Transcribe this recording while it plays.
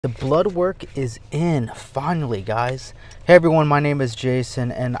The blood work is in, finally, guys. Hey everyone, my name is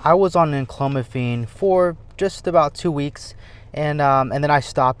Jason, and I was on Enclomiphene for just about 2 weeks, and then I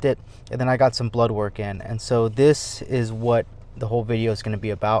stopped it, and then I got some blood work in, and so this is what the whole video is going to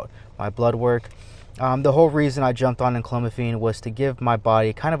be about, my blood work. The whole reason I jumped on Enclomiphene was to give my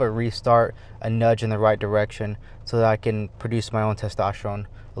body kind of a restart, a nudge in the right direction, so that I can produce my own testosterone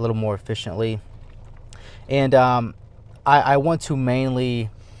a little more efficiently. And I want to mainly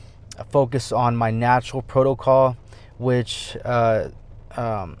focus on my natural protocol, which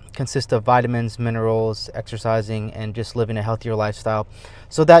consists of vitamins, minerals, exercising, and just living a healthier lifestyle,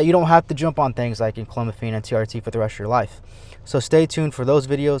 so that you don't have to jump on things like Enclomiphene and TRT for the rest of your life. So stay tuned for those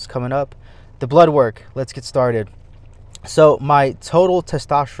videos coming up. The blood work, let's get started. So my total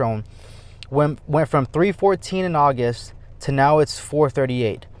testosterone went from 314 in August to now it's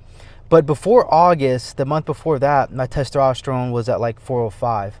 438. But before August, the month before that, my testosterone was at like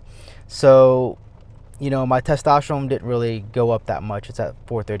 405. So, you know, my testosterone didn't really go up that much. It's at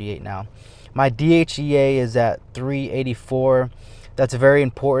 438 now. My DHEA is at 384. That's very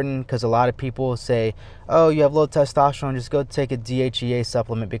important because a lot of people say, oh, you have low testosterone, just go take a DHEA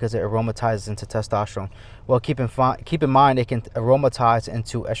supplement because it aromatizes into testosterone. Well, keep in mind it can aromatize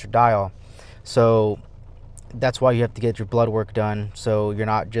into estradiol. So that's why you have to get your blood work done, so you're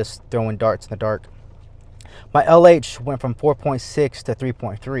not just throwing darts in the dark. My LH went from 4.6 to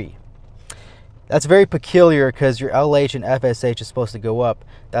 3.3. That's very peculiar because your LH and FSH is supposed to go up.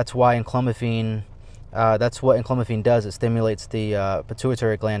 That's why Enclomiphene, that's what Enclomiphene does. It stimulates the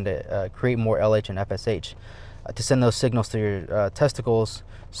pituitary gland to create more LH and FSH to send those signals to your testicles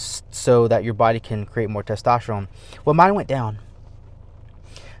so that your body can create more testosterone. Well, mine went down.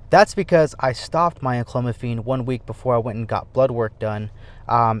 That's because I stopped my Enclomiphene 1 week before I went and got blood work done,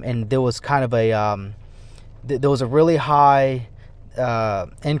 and there was kind of a there was a really high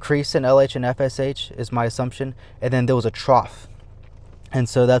increase in LH and FSH is my assumption, and then there was a trough, and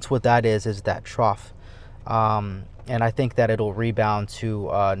so that's what that is that trough, and I think that it'll rebound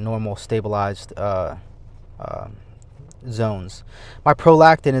to normal stabilized zones. My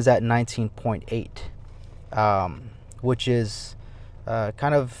prolactin is at 19.8, which is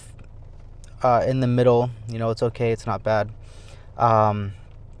kind of in the middle. You know, it's okay, it's not bad.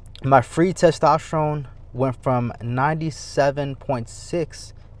 My free testosterone went from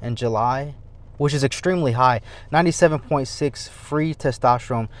 97.6 in July, which is extremely high. 97.6 free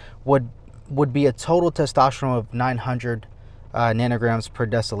testosterone would be a total testosterone of 900 nanograms per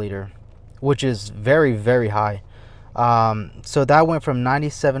deciliter, which is very, very high. So that went from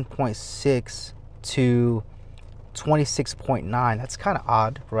 97.6 to 26.9. That's kind of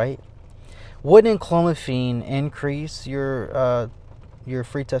odd, right? Wouldn't Enclomiphene increase your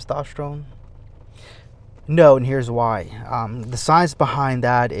free testosterone? No, and here's why. The science behind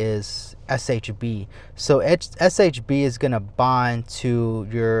that is SHB. So SHB is going to bind to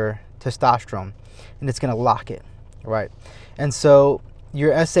your testosterone, and it's going to lock it, right? And so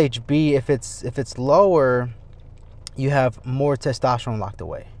your SHB, if it's lower, you have more testosterone locked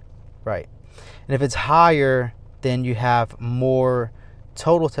away, right? And if it's higher, then you have more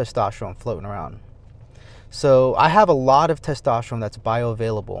total testosterone floating around. So I have a lot of testosterone that's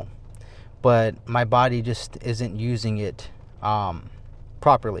bioavailable, but my body just isn't using it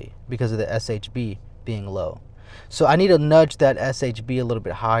properly because of the SHB being low. So I need to nudge that SHB a little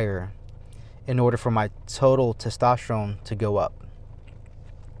bit higher in order for my total testosterone to go up.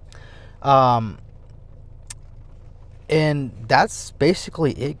 And that's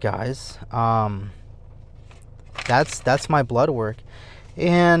basically it, guys. That's my blood work.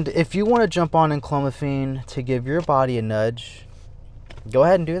 And if you want to jump on Enclomiphene to give your body a nudge, go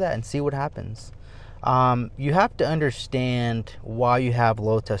ahead and do that and see what happens. You have to understand why you have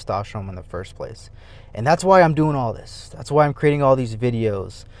low testosterone in the first place. And that's why I'm doing all this. That's why I'm creating all these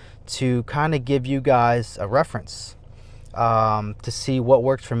videos, to kind of give you guys a reference, to see what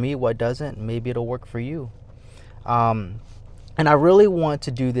works for me, what doesn't. Maybe it'll work for you. And I really want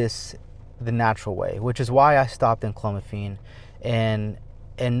to do this the natural way, which is why I stopped Enclomiphene and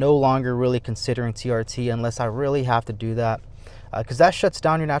no longer really considering TRT unless I really have to do that, because that shuts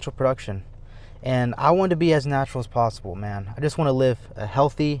down your natural production. And I want to be as natural as possible, man. I just want to live a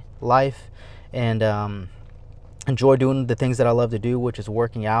healthy life and enjoy doing the things that I love to do, which is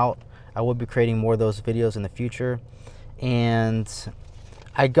working out. I will be creating more of those videos in the future. And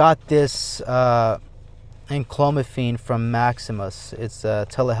I got this Enclomiphene from Maximus. It's a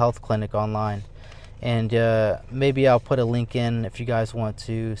telehealth clinic online, and maybe I'll put a link in if you guys want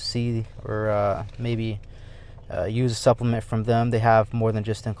to see or maybe use a supplement from them. They have more than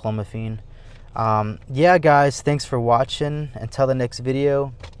just Enclomiphene. Yeah, guys, thanks for watching. Until the next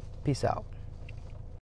video, peace out.